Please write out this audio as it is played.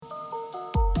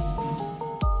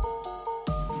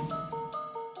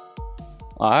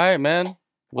All right, man.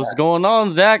 What's going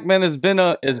on, Zach? Man, it's been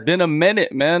a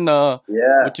minute, man. Yeah,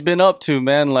 What you been up to,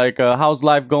 man? Like, how's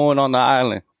life going on the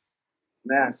island?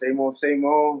 man, same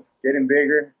old, getting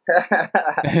bigger,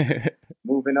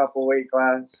 moving up a weight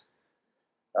class.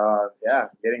 Yeah,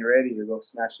 getting ready to go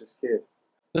snatch this kid.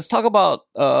 Let's talk about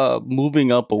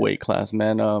moving up a weight class,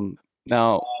 man.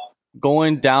 Now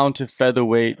going down to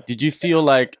featherweight, did you feel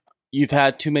like you've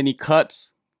had too many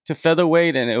cuts to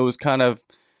featherweight, and it was kind of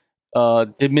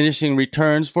diminishing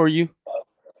returns for you?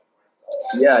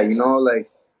 Yeah,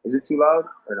 like, is it too loud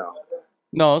or no?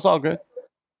 No, it's all good.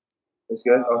 It's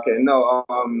good. Okay, no,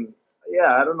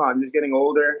 yeah, I don't know. I'm just getting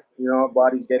older.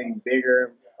 Body's getting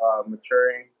bigger,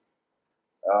 maturing.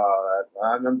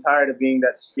 I'm tired of being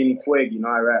that skinny twig.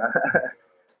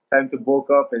 Time to bulk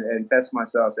up and test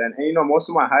myself. And most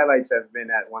of my highlights have been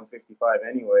at 155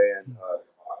 anyway. And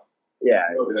yeah,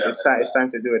 it's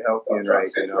time to do it healthy and right.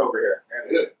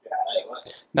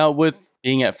 Now with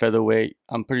being at featherweight,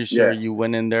 I'm pretty sure Yes. you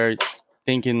went in there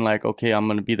thinking like, okay, I'm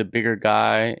gonna be the bigger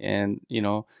guy, and and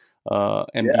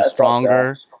Yeah, be I thought that.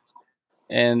 stronger.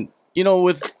 And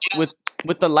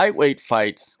with the lightweight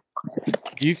fights,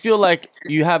 do you feel like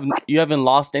you haven't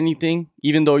lost anything,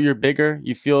 even though you're bigger?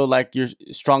 You feel like you're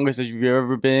strongest as you've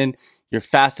ever been, you're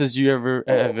fastest you ever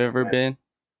have ever been.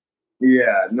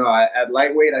 Yeah, no, at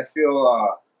lightweight, I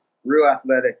feel real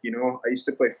athletic. I used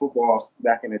to play football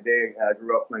back in the day. I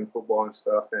grew up playing football and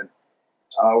stuff, and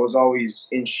I was always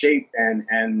in shape and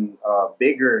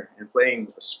bigger and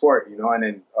playing a sport. And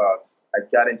then I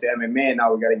got into MMA, and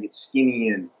now we got to get skinny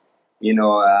and you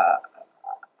know, uh,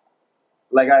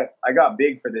 like I got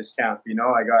big for this camp.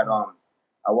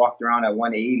 I walked around at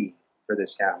 180 for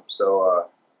this camp. So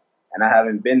and I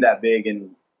haven't been that big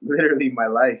in literally my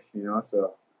life.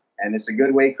 So and it's a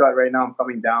good weight cut right now. I'm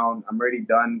coming down. I'm already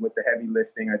done with the heavy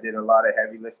lifting. I did a lot of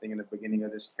heavy lifting in the beginning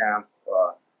of this camp.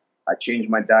 I changed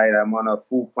my diet. I'm on a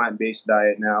full plant-based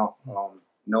diet now.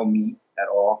 No meat at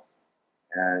all.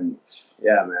 And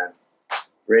yeah, man,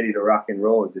 ready to rock and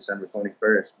roll December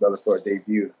 21st, Bellator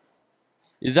debut.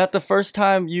 Is that the first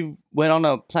time you went on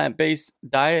a plant-based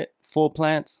diet, full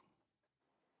plants?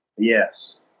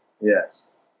 Yes, yes,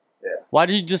 yeah. Why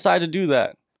did you decide to do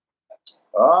that?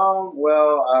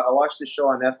 Well, I watched this show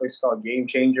on Netflix called Game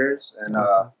Changers, and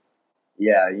Okay.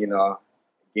 yeah,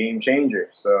 Game Changer.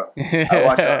 So I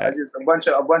watched I just a bunch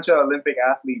of Olympic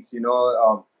athletes,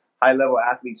 high level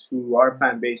athletes who are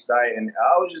plant based diet, and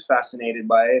I was just fascinated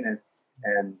by it,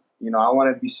 and I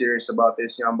want to be serious about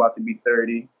this. I'm about to be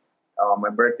 30. My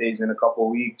birthday's in a couple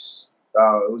of weeks.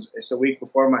 It's a week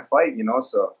before my fight,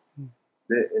 so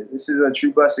this is a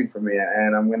true blessing for me,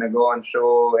 and I'm gonna go and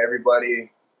show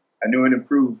everybody a new and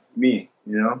improved me.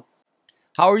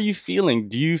 How are you feeling?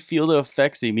 Do you feel the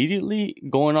effects immediately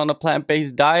going on a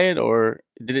plant-based diet, or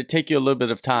did it take you a little bit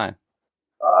of time?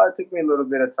 It took me a little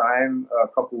bit of time, a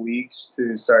couple weeks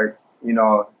to start,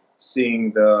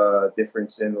 seeing the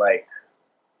difference in like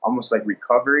almost like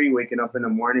recovery, waking up in the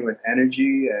morning with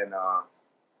energy and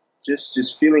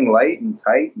just feeling light and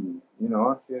tight and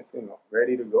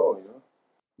ready to go.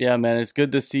 Yeah, man, it's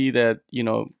good to see that,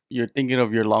 you're thinking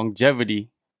of your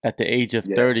longevity at the age of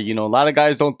Yeah, 30. A lot of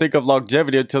guys don't think of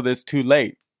longevity until it's too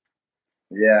late.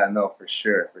 yeah, no, for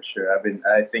sure, for sure.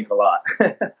 I think a lot.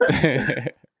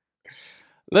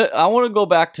 I want to go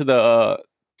back to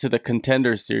the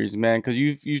contender series, man, because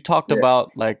you talked Yeah,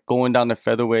 about like going down to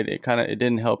featherweight. It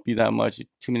didn't help you that much.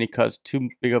 Too many cuts, too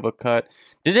big of a cut.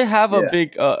 Did it have a yeah.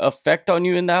 big effect on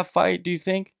you in that fight? Do you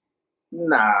think?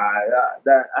 Nah,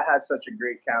 that I had such a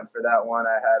great camp for that one.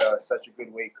 I had such a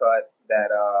good weight cut that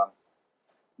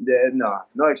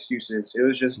no excuses. It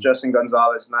was just Justin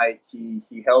Gonzalez night. He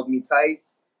held me tight,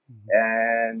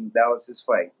 and that was his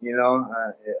fight.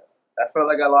 I felt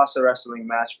like I lost a wrestling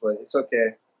match, but it's okay.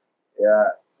 Yeah,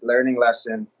 learning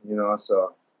lesson.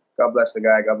 So God bless the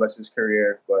guy. God bless his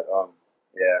career. But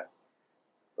yeah,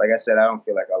 like I said, I don't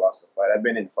feel like I lost a fight. I've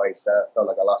been in fights that felt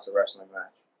like I lost a wrestling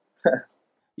match.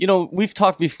 We've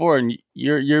talked before, and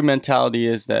your mentality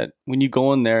is that when you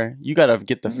go in there, you gotta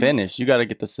get the Mhm. finish, you gotta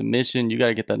get the submission, you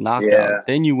gotta get the knockdown, Yeah,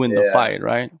 then you win the yeah, fight,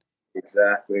 right?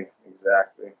 exactly.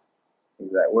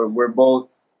 We're both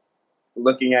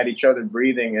looking at each other,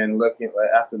 breathing, and looking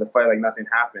after the fight like nothing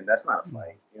happened. That's not a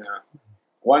fight.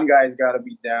 One guy's got to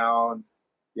be down,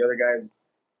 the other guy's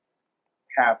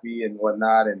happy and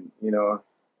whatnot, and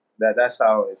that's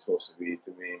how it's supposed to be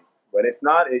to me. But if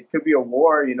not, it could be a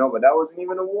war. But that wasn't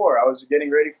even a war. I was getting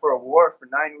ready for a war for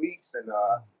 9 weeks and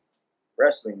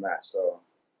wrestling match. So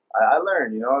I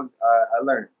learned. I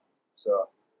learned. So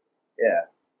yeah,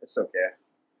 it's okay.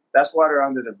 That's water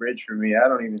under the bridge for me. I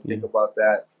don't even Yeah. think about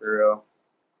that for real.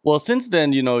 Well, since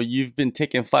then, you've been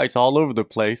taking fights all over the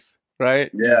place, right?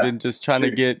 You've Yeah, been just trying to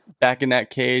true. get back in that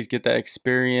cage, get that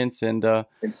experience, and you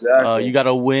Exactly. got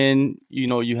to win.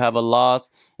 You have a loss.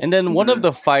 And then one of Hmm.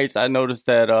 the fights, I noticed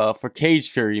that for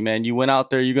Cage Fury, man, you went out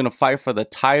there, you're gonna fight for the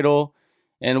title.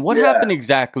 And what happened Yeah.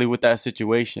 exactly with that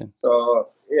situation? So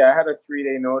yeah, I had a 3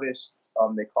 day notice.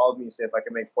 They called me and said if I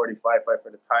could make 45 fight for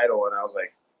the title, and I was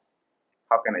like,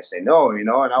 how can I say no? And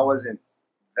I Mhm. wasn't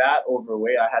that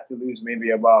overweight. I had to lose maybe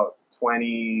about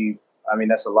 20. I mean,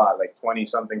 that's a lot, like 20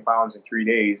 something pounds in 3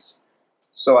 days.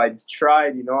 So I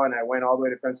tried, and I went all the way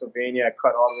to Pennsylvania. I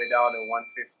cut all the way down to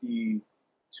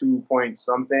 152 point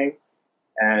something,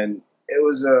 and it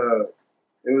was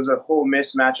a whole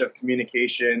mismatch of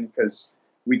communication because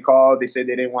we called. They said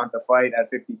they didn't want the fight at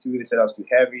 52. They said I was too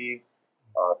heavy.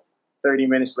 Uh, 30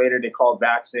 minutes later, they called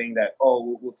back saying that,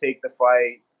 oh, we'll take the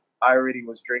fight. I already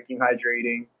was drinking,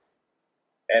 hydrating,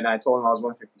 and I told them I was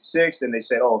 156, and they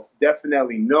said, oh,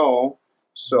 definitely no.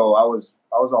 So I was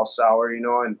all sour, and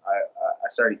I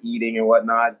started eating and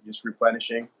whatnot, just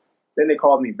replenishing. Then they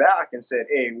called me back and said,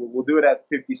 hey, we'll do it at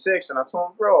 56, and I told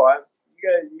them, bro,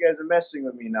 you guys are messing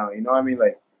with me now. I mean,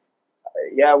 like,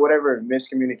 yeah, whatever,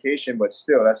 miscommunication, but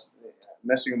still, that's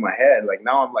messing with my head. Like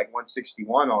now I'm like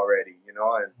 161 already,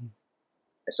 and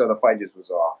so the fight just was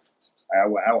off.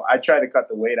 I tried to cut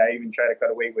the weight. I even tried to cut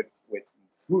the weight with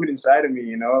food inside of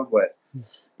me, but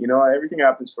everything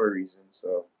happens for a reason.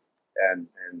 So and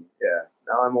yeah,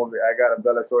 now I'm over. I got a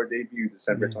Bellator debut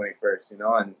December Mhm. 21st,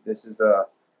 and this is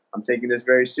I'm taking this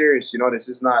very serious. This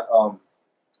is not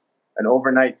an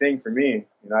overnight thing for me.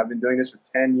 I've been doing this for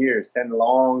 10 years, 10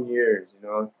 long years,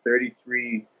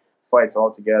 33 fights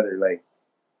altogether. Like,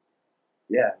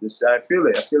 yeah, this I feel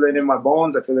it. I feel it in my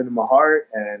bones. I feel it in my heart,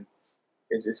 and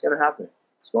it's going to happen.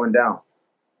 It's going down.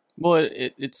 Well,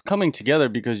 it's coming together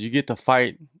because you get to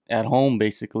fight at home,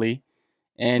 basically,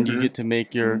 and you Hmm. get to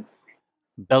make Hmm. your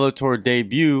Bellator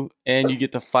debut, and you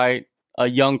get to fight a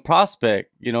young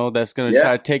prospect, that's gonna Yeah,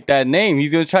 try to take that name.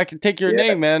 He's gonna try to take your yeah,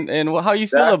 name, man. And how you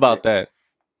feel exactly. about that?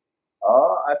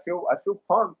 I feel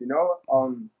pumped.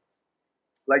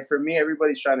 Like for me,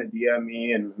 everybody's trying to DM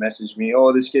me and message me.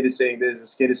 Oh, this kid is saying this.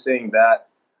 This kid is saying that.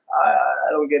 I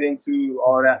don't get into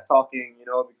all that talking,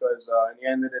 because at the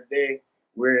end of the day,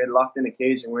 we're locked in a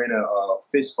cage and we're in a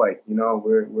fist fight.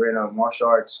 We're in a martial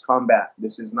arts combat.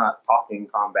 This is not talking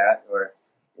combat, or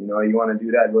you want to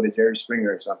do that, go to Jerry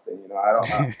Springer or something. I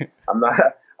don't. I'm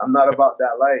not. I'm not about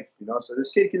that life. So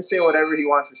this kid can say whatever he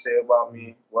wants to say about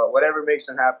me, whatever makes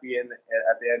him happy, at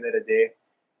the end of the day,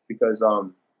 because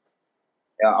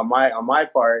yeah, on my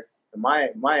part, my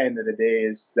end of the day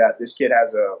is that this kid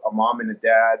has a mom and a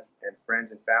dad and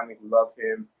friends and family who love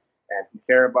him and who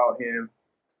care about him.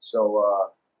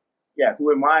 So yeah,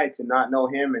 who am I to not know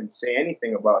him and say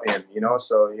anything about him?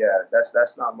 So yeah,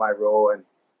 that's not my role. And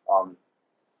um,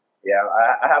 yeah,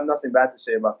 I have nothing bad to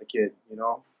say about the kid.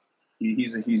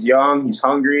 He's young, he's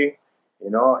hungry.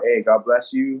 Hey, God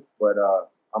bless you. But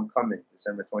I'm coming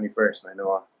December 21st. I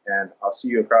know, and I'll see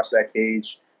you across that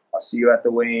cage. I'll see you at the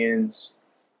weigh-ins.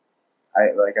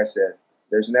 Like I said,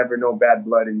 there's never no bad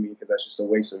blood in me because that's just a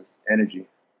waste of energy.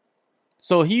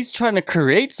 So he's trying to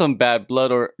create some bad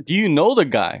blood, or do you know the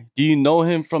guy? Do you know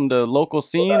him from the local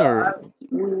scene, or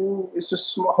It's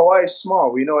just small. Hawaii's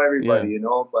small. We know everybody, yeah?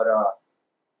 But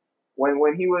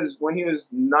when he was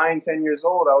 9, 10 years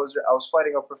old, I was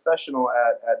fighting a professional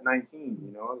at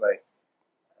 19. Like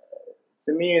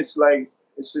to me, it's like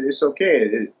it's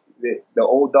okay. The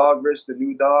old dog versus the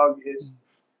new dog is.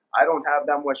 I don't have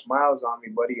that much miles on me,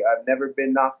 buddy. I've never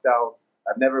been knocked out.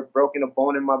 I've never broken a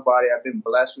bone in my body. I've been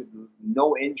blessed with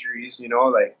no injuries.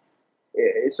 Like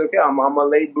it's okay. I'm a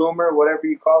late bloomer, whatever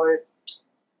you call it.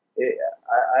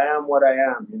 I am what I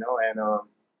am, and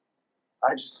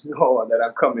I just know that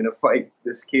I'm coming to fight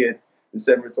this kid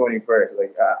December 21st.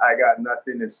 Like I got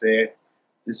nothing to say.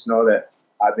 Just know that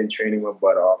I've been training my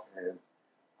butt off, and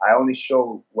I only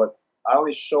show what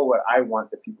I want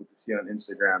the people to see on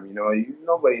Instagram.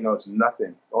 Nobody knows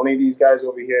nothing. Only these guys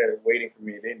over here waiting for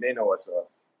me. They know what's up.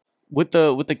 With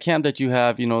the camp that you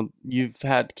have, you've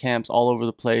had camps all over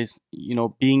the place,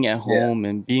 being at Yeah. home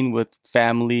and being with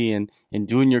family and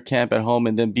doing your camp at home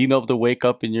and then being able to wake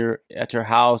up at your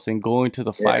house and going to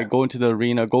the Yeah. fight, going to the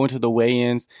arena, going to the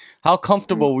weigh-ins. How Hmm.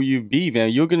 comfortable will you be, man?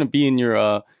 You're gonna be in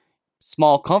your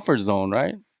small comfort zone,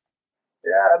 right?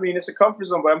 Yeah. I mean, it's a comfort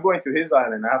zone, but I'm going to his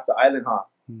island. I have to island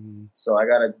hop. Mhm. So I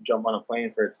got to jump on a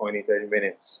plane for 20, 30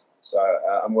 minutes. So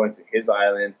I'm going to his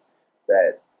island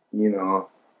that, you know,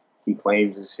 he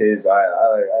claims is his.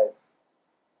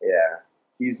 Yeah.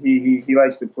 He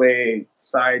likes to play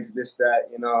sides, this, that.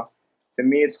 to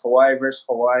me, it's Hawaii versus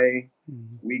Hawaii.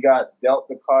 Mhm. We got dealt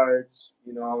the cards.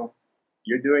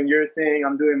 You're doing your thing.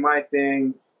 I'm doing my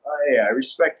thing. Hey, I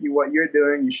respect you what you're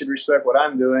doing. You should respect what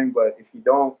I'm doing. But if you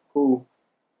don't, cool.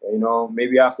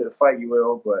 Maybe after the fight you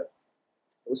will. But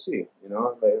we'll see.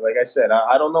 Like I said,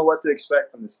 I don't know what to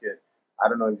expect from this kid. I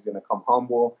don't know if he's gonna come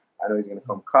humble. I know he's gonna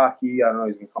come cocky. I don't know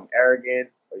if he's gonna come arrogant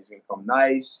or he's gonna come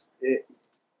nice.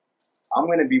 I'm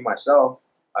gonna be myself.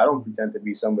 I don't pretend to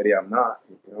be somebody I'm not.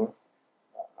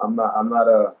 I'm not. I'm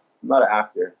not an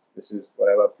actor. This is what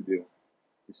I love to do.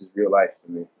 This is real life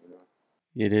to me.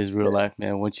 It is real Yeah. life,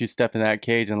 man. Once you step in that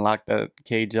cage and lock that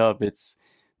cage up,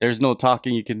 there's no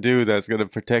talking you can do that's gonna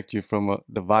protect you from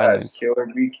the Yes, violence. kill or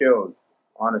be killed.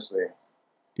 Honestly.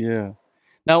 Yeah.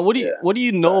 Now, Yeah. what do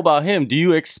you know about him? Do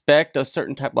you expect a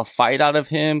certain type of fight out of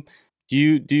him?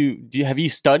 Have you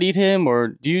studied him, or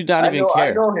do you not even I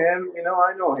care? know him.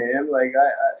 I know him. Like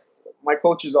my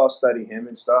coaches all study him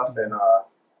and stuff, and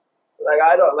like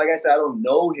like I said, I don't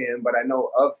know him, but I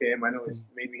know of him. I know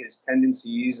maybe his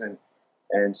tendencies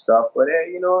and stuff. But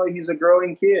hey, he's a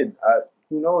growing kid.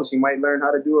 Who knows? He might learn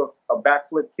how to do a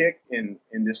backflip kick in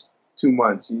this 2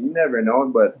 months. You never know.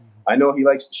 But I know he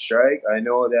likes to strike. I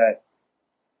know that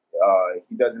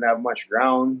he doesn't have much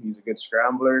ground. He's a good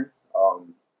scrambler.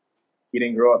 He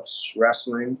didn't grow up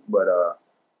wrestling, but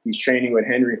he's training with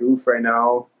Henry Hoof right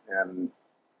now, and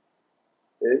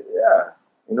yeah,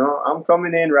 I'm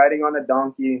coming in riding on a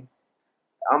donkey.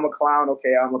 I'm a clown,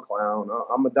 okay, I'm a clown.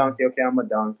 I'm a donkey, okay, I'm a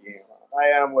donkey.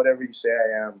 I am whatever you say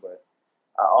I am, but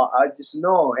I just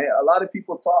know a lot of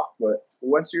people talk, but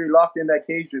once you're locked in that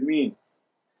cage with me,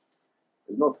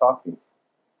 there's no talking.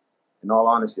 In all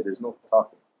honesty, there's no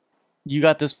talking. You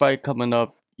got this fight coming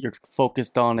up. You're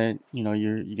focused on it.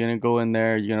 You're gonna go in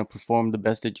there. You're gonna perform the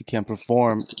best that you can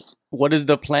perform. What is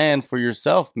the plan for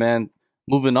yourself, man?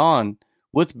 Moving on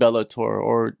with Bellator,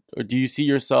 or do you see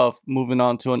yourself moving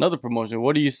on to another promotion?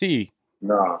 What do you see?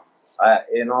 No,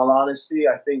 in all honesty,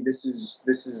 I think this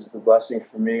is the blessing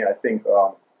for me. I think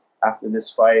after this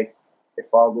fight, if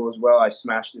all goes well, I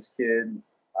smash this kid.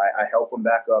 I help him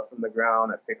back up from the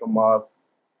ground. I pick him up.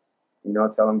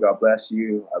 Tell him God bless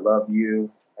you. I love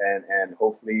you, and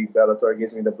hopefully Bellator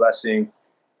gives me the blessing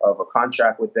of a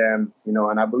contract with them.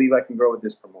 And I believe I can grow with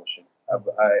this promotion. I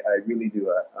really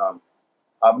do.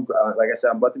 I'm like I said,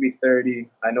 I'm about to be 30.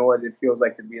 I know what it feels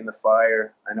like to be in the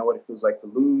fire. I know what it feels like to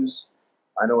lose.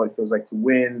 I know what it feels like to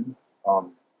win.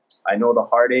 I know the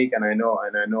heartache, and I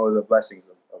know the blessings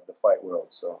of the fight world.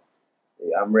 So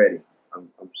yeah, I'm ready.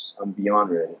 I'm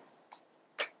beyond ready.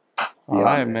 All right,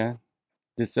 Beyond ready. man.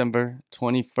 December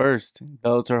 21st,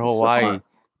 Bellator It's Hawaii, on.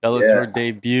 Bellator Yeah.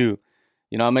 debut.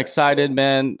 I'm Let's go. excited,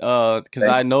 man, because Thank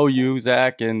I you. know you,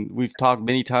 Zach, and we've talked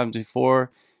many times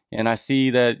before. And I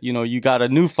see that you got a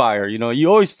new fire. You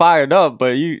always fired up,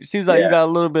 but seems like you Yeah. got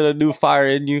a little bit of new fire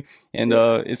in you, and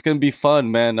Yeah. it's gonna be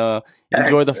fun, man. Enjoy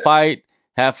Thanks, the man. fight,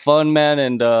 have fun, man,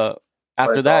 and What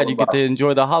after it's all that, you get to about.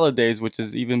 enjoy the holidays, which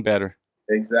is even better.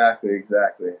 Exactly.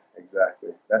 Exactly.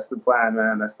 Exactly. That's the plan,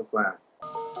 man. That's the plan.